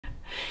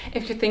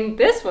If you think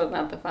this was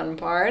not the fun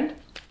part,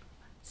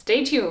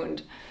 stay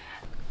tuned.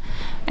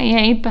 I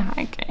hate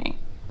packing.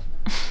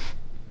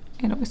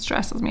 It always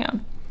stresses me out.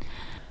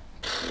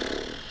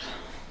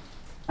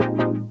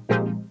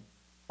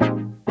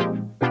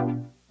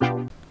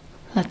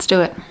 Let's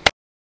do it.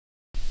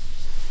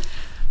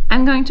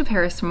 I'm going to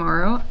Paris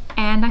tomorrow,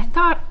 and I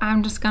thought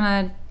I'm just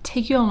gonna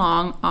take you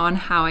along on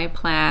how I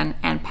plan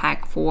and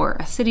pack for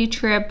a city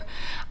trip.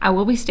 I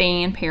will be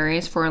staying in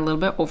Paris for a little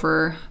bit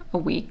over a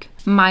week.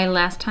 My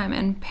last time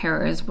in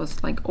Paris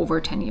was like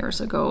over 10 years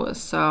ago,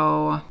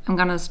 so I'm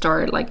gonna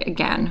start like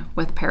again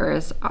with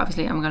Paris.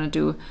 Obviously, I'm gonna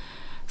do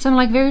some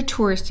like very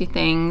touristy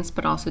things,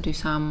 but also do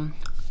some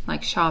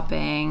like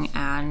shopping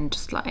and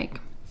just like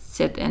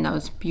sit in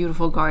those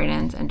beautiful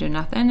gardens and do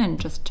nothing and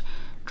just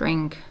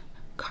drink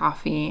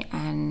coffee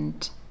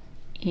and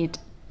eat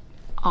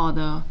all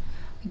the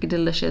like,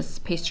 delicious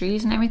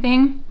pastries and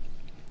everything.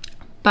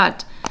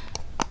 But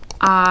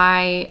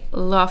I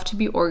love to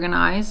be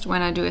organized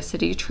when I do a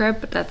city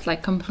trip. That's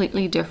like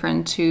completely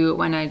different to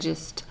when I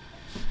just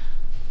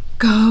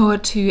go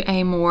to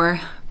a more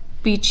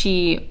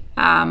beachy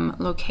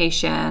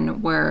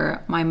location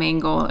where my main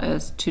goal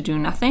is to do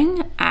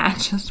nothing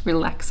and just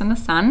relax in the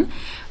sun.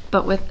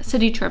 But with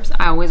city trips,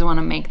 I always want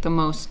to make the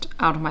most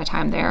out of my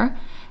time there.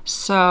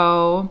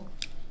 So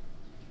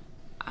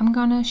I'm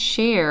gonna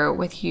share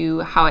with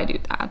you how I do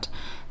that.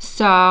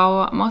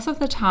 So most of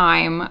the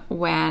time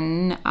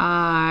when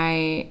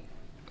I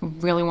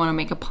really want to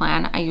make a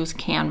plan, I use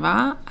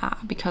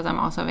Canva because I'm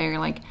also a very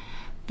like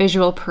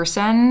visual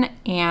person,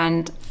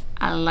 and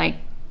I like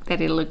that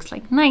it looks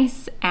like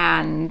nice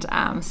and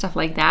stuff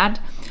like that.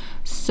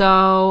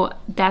 So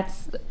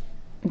that's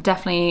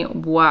definitely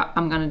what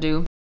I'm gonna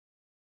do.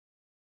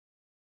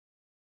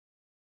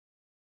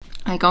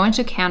 I go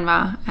into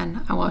Canva,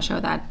 and I will show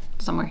that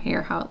somewhere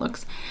here how it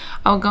looks.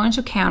 I will go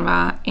into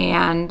Canva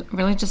and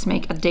really just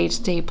make a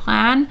day-to-day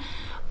plan.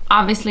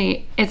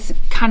 Obviously, it's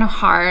kind of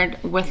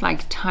hard with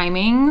like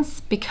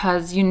timings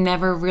because you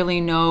never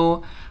really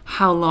know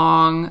how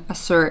long a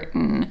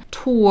certain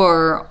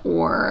tour,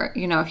 or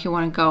you know, if you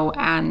want to go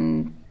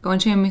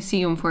into a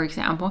museum, for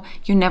example,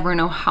 you never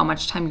know how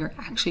much time you're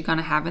actually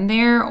gonna have in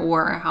there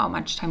or how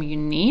much time you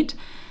need.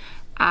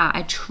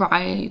 I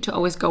try to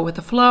always go with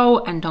the flow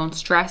and don't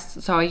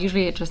stress. So I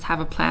usually just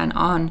have a plan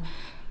on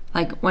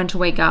like when to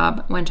wake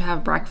up, when to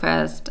have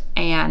breakfast,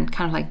 and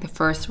kind of like the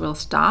first real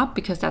stop,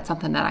 because that's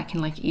something that I can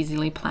like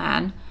easily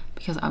plan,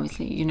 because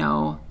obviously you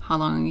know how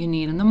long you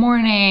need in the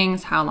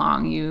mornings, how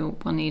long you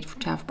will need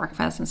to have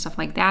breakfast and stuff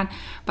like that.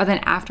 But then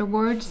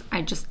afterwards,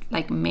 I just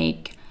like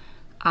make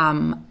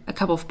a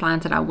couple of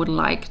plans that I would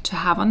like to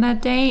have on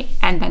that day,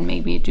 and then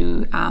maybe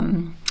do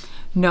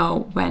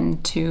know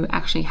when to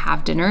actually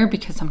have dinner,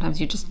 because sometimes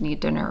you just need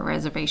dinner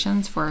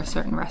reservations for a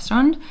certain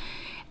restaurant.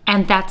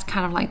 And that's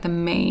kind of like the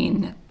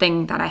main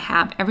thing that I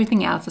have.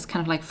 Everything else is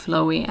kind of like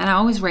flowy, and I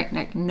always write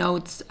like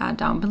notes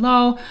down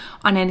below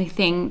on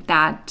anything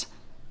that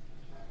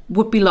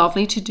would be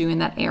lovely to do in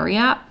that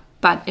area,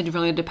 but it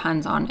really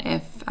depends on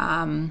if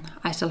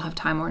I still have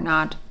time or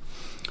not.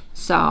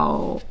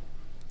 So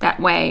that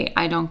way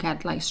I don't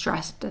get like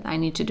stressed that I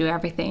need to do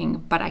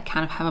everything, but I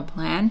kind of have a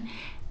plan.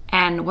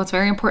 And what's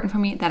very important for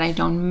me, that I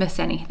don't miss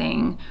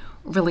anything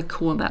really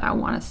cool that I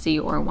want to see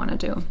or want to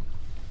do.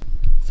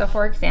 So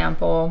for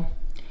example,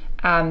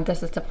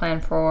 this is the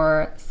plan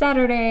for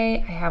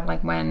Saturday. I have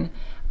like when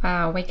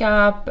I wake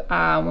up,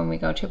 when we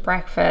go to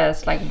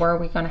breakfast, like where are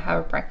we going to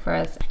have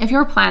breakfast. If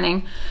you're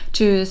planning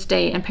to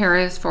stay in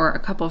Paris for a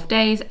couple of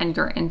days and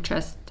you're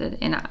interested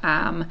in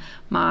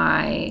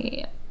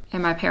my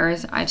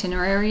Paris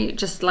itinerary,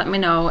 just let me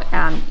know.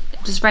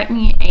 Just write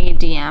me a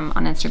DM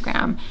on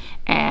Instagram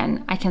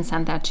and I can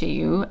send that to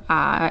you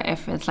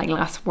if it's like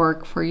less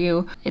work for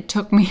you. It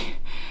took me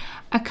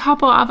a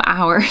couple of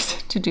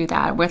hours to do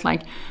that, with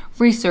like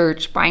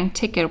research, buying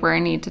ticket where I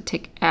need to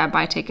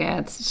buy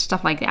tickets,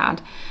 stuff like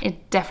that.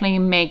 It definitely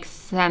makes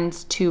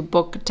sense to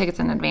book tickets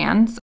in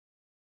advance.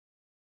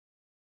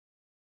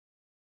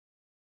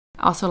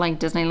 Also like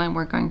Disneyland,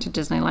 we're going to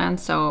Disneyland,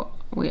 so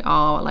we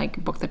all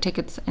like book the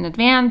tickets in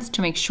advance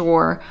to make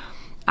sure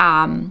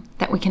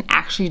that we can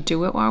actually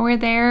do it while we're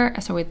there,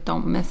 so we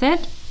don't miss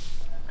it.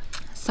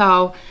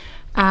 So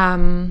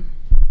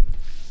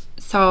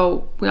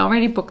so we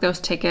already booked those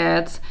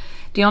tickets.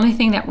 The only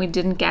thing that we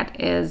didn't get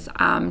is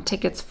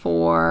tickets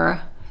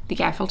for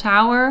the Eiffel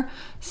Tower.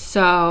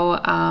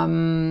 So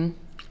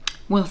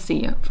we'll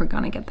see if we're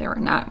gonna get there or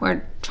not.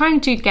 We're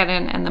trying to get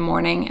in the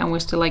morning, and we're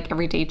still like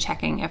every day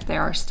checking if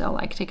there are still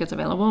like tickets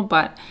available,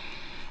 but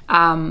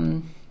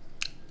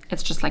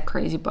it's just like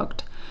crazy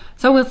booked.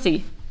 So we'll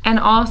see. And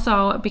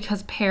also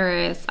because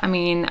Paris, I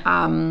mean,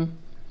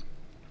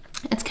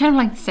 it's kind of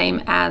like the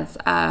same as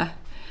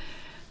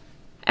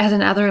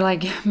another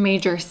like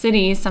major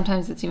cities.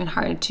 Sometimes it's even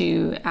hard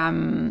to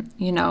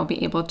you know,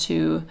 be able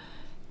to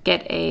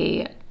get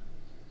a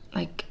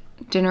like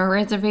dinner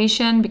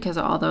reservation, because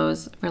all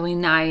those really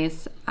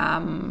nice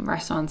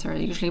restaurants are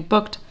usually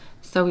booked.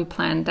 So we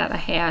planned that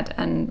ahead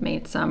and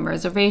made some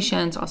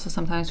reservations, also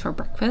sometimes for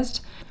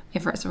breakfast,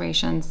 if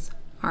reservations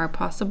are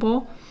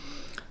possible.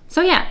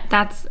 So yeah,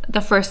 that's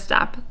the first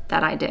step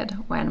that I did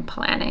when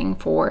planning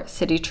for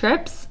city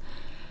trips.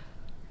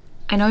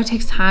 I know it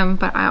takes time,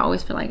 but I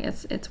always feel like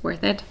it's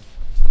worth it.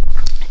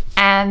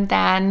 And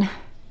then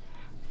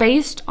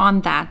based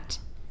on that,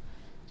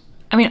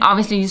 I mean,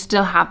 obviously you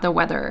still have the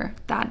weather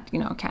that, you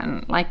know,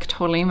 can like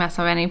totally mess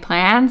up any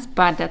plans,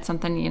 but that's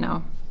something, you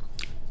know,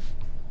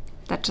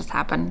 that just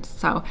happened.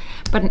 So,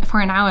 but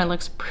for now it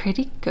looks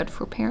pretty good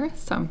for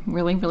Paris. So I'm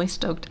really, really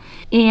stoked.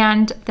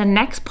 And the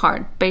next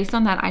part, based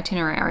on that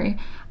itinerary,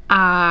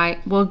 I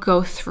will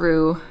go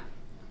through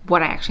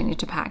what I actually need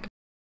to pack.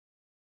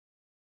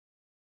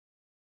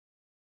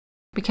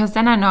 Because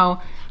then I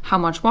know how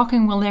much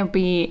walking will there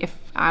be,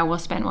 if I will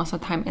spend most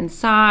of the time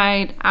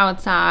inside,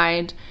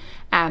 outside,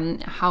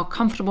 how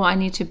comfortable I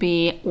need to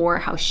be, or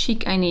how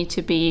chic I need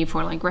to be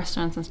for like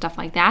restaurants and stuff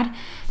like that.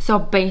 So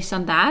based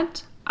on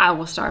that, I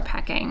will start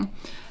packing.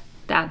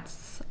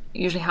 That's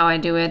usually how I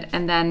do it.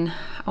 And then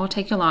I will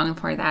take you along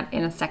for that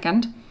in a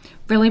second.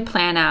 Really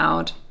plan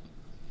out,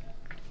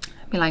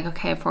 be like,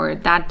 okay, for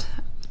that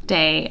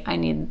day, I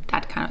need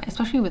that kind of,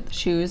 especially with the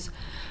shoes,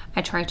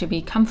 I try to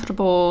be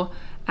comfortable.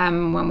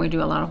 When we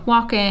do a lot of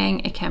walking,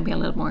 it can be a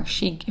little more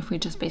chic if we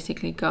just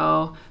basically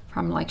go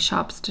from like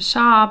shops to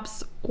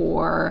shops,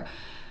 or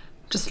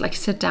just like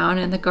sit down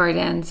in the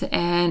gardens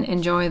and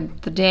enjoy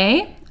the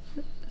day.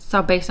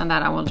 So based on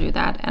that, I will do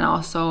that. And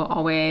also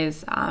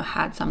always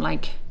had some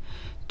like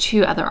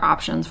 2 other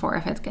options for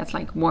if it gets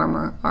like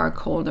warmer or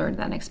colder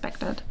than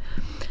expected.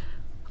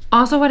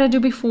 Also, what I do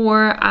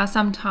before,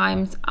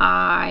 sometimes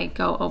I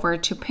go over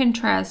to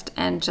Pinterest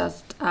and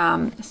just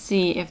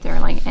see if there are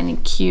like any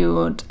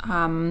cute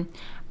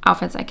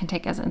outfits I can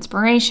take as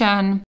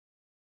inspiration.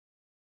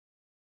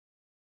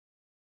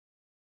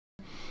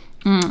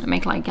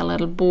 Make like a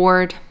little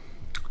board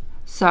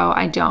so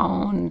I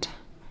don't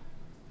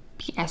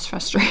be as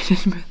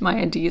frustrated with my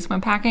ideas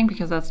when packing,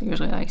 because that's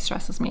usually like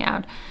stresses me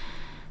out.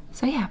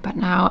 So yeah, but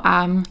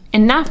now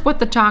enough with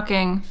the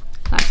talking.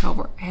 Let's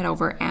head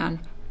over and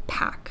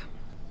pack.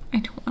 I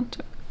don't want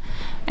to.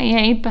 I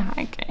hate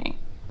packing.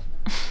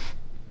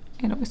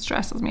 It always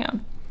stresses me out.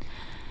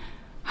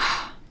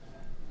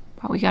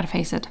 But we gotta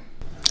face it.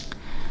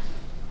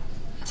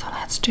 So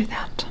let's do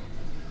that.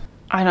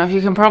 I don't know if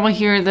you can probably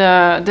hear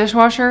the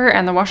dishwasher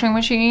and the washing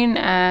machine,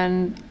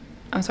 and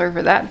I'm sorry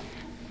for that.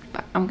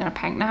 But I'm gonna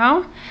pack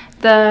now.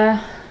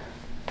 Where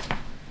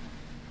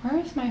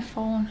is my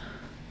phone?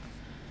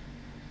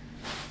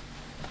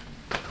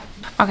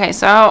 Okay,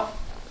 so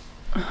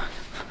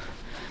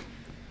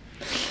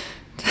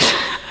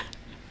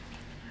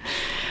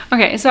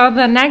okay, so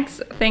the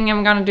next thing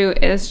I'm gonna do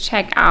is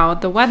check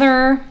out the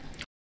weather.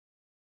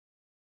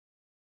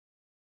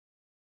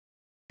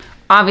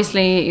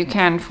 Obviously, you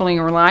can't fully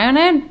rely on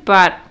it,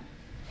 but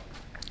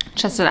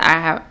just so that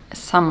I have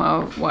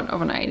somewhat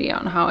of an idea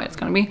on how it's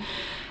gonna be.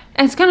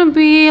 It's gonna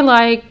be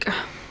like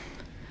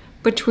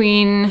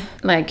between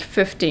like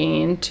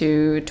 15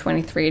 to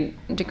 23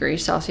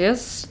 degrees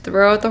Celsius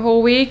throughout the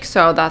whole week.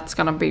 So that's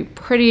gonna be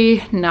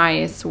pretty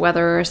nice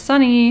weather,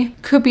 sunny.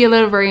 Could be a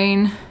little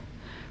rain,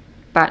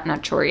 but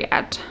not sure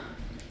yet.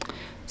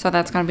 So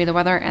that's gonna be the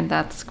weather, and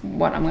that's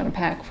what I'm gonna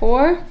pack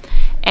for.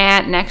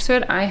 And next to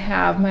it, I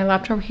have my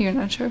laptop here.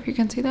 Not sure if you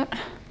can see that.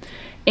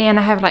 And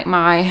I have like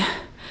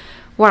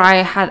what I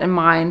had in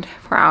mind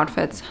for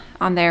outfits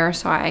on there,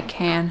 so I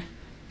can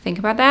think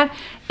about that.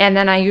 And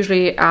then I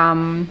usually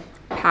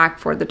pack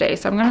for the day.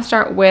 So I'm gonna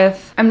start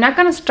with,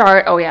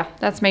 oh yeah,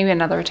 that's maybe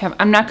another tip.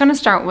 I'm not gonna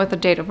start with the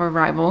date of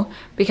arrival,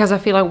 because I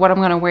feel like what I'm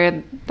gonna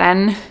wear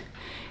then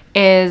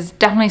is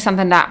definitely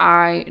something that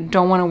I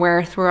don't wanna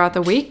wear throughout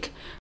the week.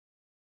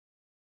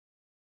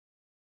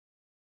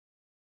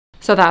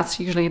 So that's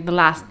usually the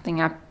last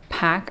thing I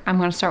pack. I'm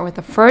gonna start with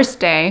the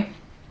first day.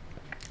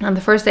 On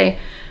the first day,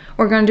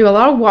 we're gonna do a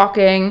lot of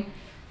walking,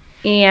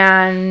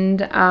 and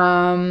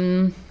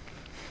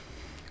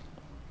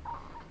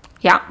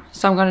yeah,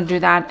 so I'm gonna do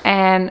that.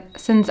 And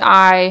since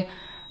I'm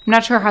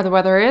not sure how the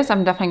weather is,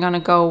 I'm definitely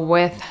gonna go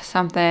with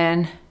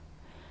something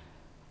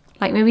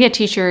like maybe a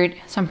t-shirt,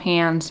 some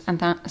pants,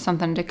 and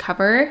something to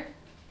cover.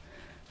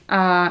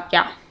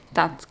 Yeah,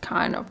 that's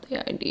kind of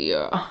the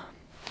idea.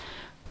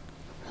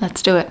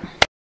 Let's do it.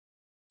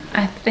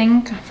 I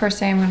think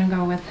first day I'm gonna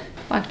go with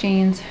black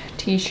jeans,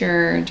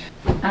 t-shirt.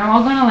 I'm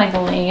all gonna like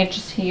lay it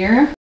just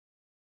here.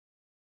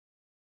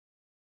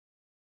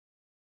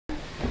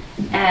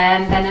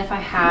 And then if I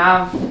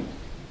have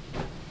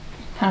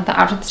kind of the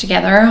outfits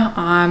together,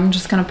 I'm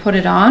just gonna put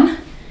it on,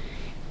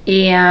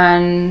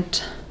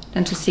 and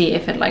then to see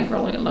if it like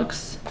really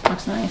looks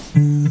nice.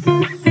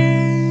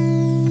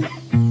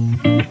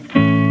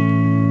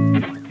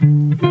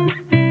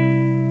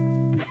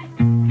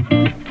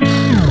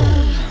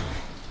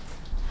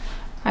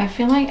 I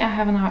feel like I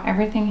have now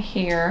everything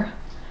here,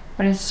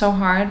 but it's so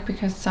hard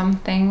because some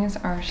things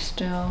are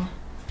still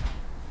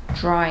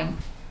drying.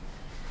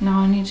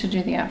 Now I need to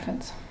do the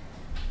outfits.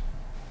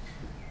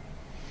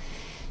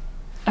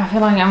 I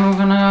feel like I'm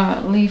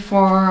gonna leave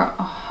for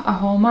a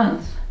whole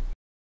month.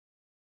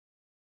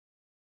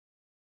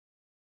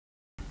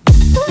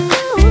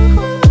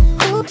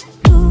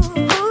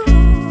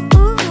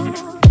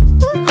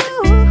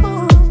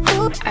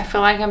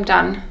 feel like I'm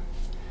done.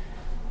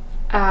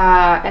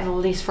 At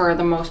least for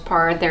the most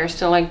part. There's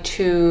still like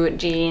 2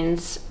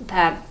 jeans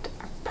that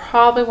I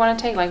probably want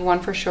to take, like one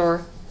for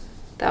sure,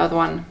 the other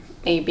one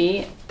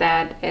maybe,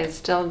 that is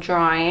still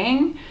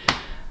drying.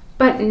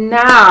 But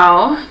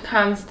now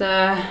comes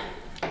the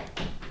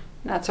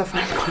not so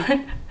fun part.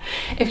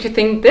 If you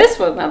think this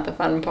was not the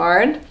fun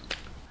part,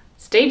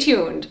 stay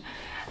tuned.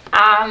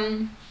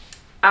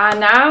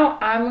 Now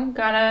I'm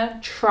gonna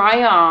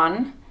try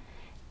on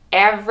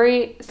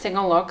every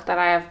single look that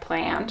I have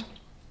planned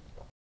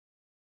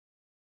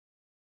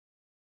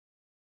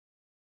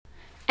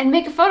and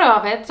make a photo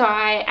of it so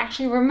I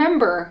actually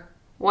remember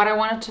what I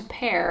wanted to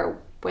pair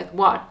with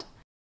what.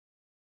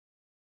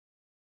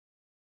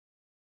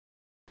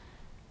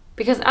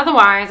 Because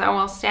otherwise I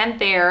will stand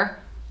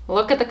there,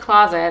 look at the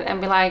closet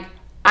and be like,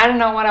 I don't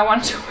know what I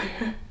want to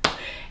wear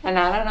and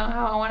I don't know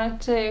how I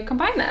wanted to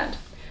combine that.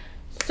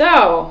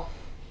 So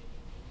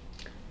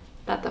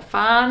let the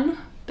fun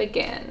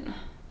begin.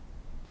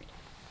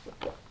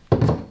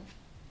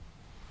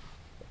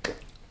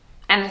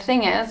 And the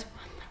thing is,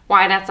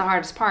 why that's the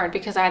hardest part,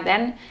 because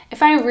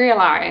if I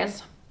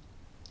realize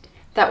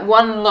that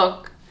one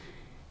look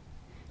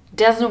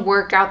doesn't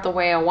work out the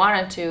way I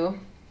want it to,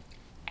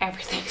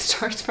 everything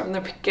starts from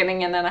the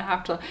beginning and then I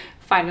have to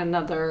find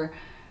another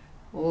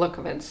look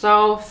of it.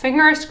 So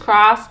fingers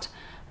crossed,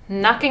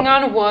 knocking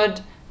on wood,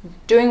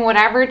 doing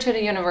whatever to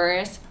the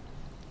universe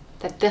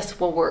that this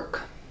will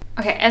work.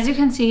 Okay, as you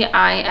can see,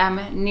 I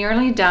am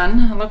nearly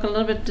done. I look a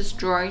little bit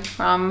destroyed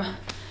from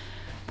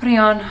putting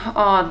on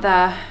all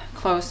the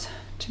clothes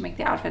to make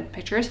the outfit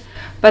pictures.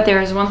 But there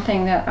is one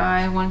thing that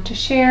I want to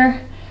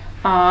share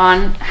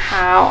on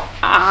how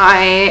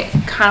I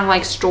kind of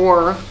like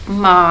store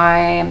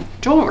my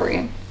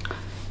jewelry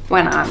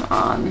when I'm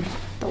on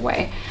the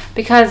way.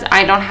 Because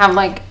I don't have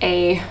like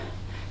a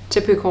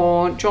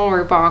typical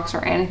jewelry box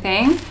or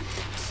anything.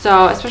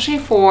 So especially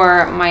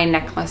for my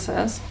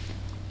necklaces.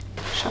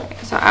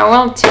 So I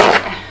will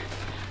take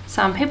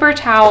some paper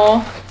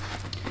towel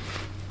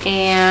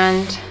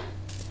and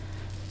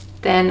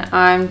then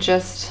I'm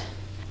just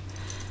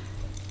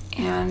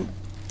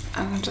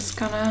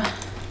gonna,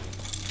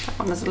 that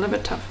one is a little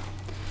bit tough.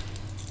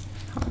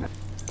 I'm gonna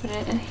put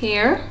it in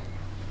here,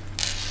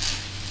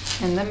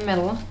 in the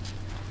middle.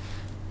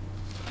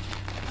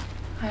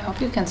 I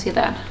hope you can see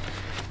that.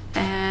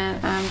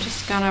 And I'm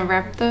just gonna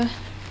wrap the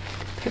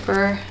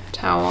paper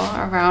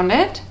towel around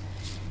it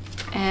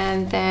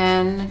and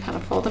then kind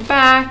of fold it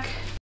back.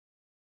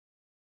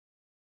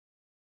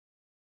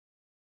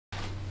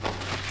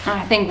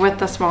 I think with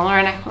the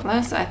smaller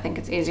necklace, I think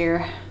it's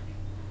easier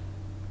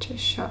to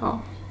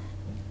show.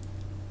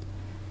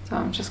 So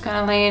I'm just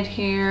gonna lay it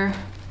here,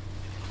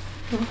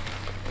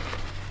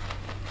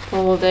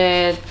 fold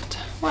it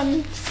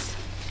once,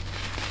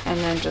 and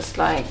then just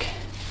like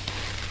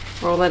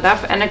roll it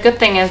up. And a good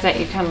thing is that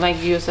you can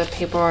like use a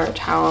paper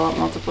towel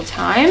multiple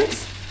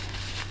times,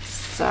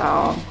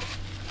 so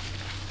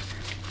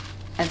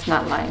it's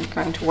not like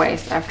going to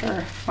waste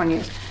after one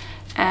use.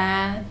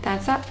 And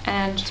that's it,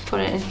 and just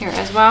put it in here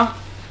as well.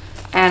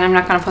 And I'm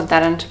not gonna put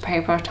that into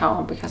paper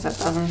towel because that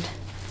doesn't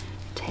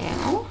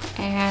tail.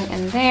 And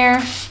in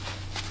there.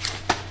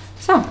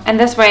 So, and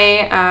this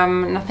way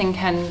nothing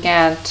can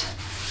get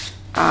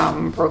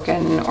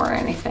broken or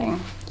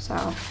anything.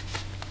 So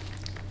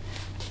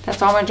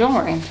that's all my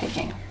jewelry I'm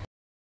taking.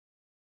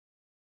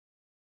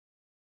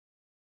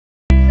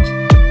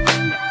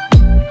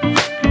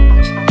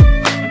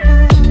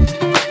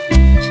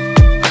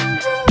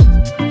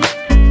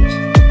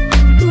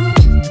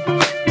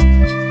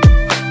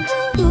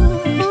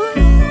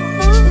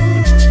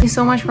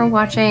 So much for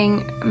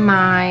watching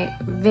my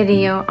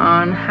video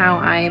on how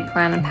I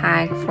plan and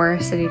pack for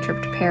a city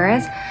trip to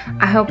Paris.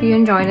 I hope you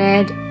enjoyed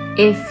it.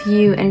 If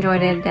you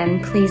enjoyed it,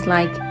 then please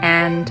like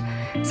and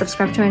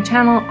subscribe to my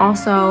channel.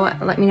 Also,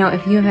 let me know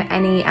if you have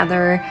any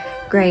other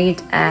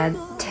great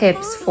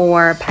tips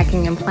for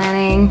packing and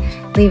planning.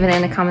 Leave it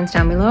in the comments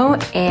down below.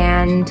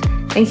 And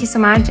thank you so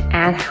much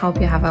and hope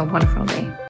you have a wonderful day.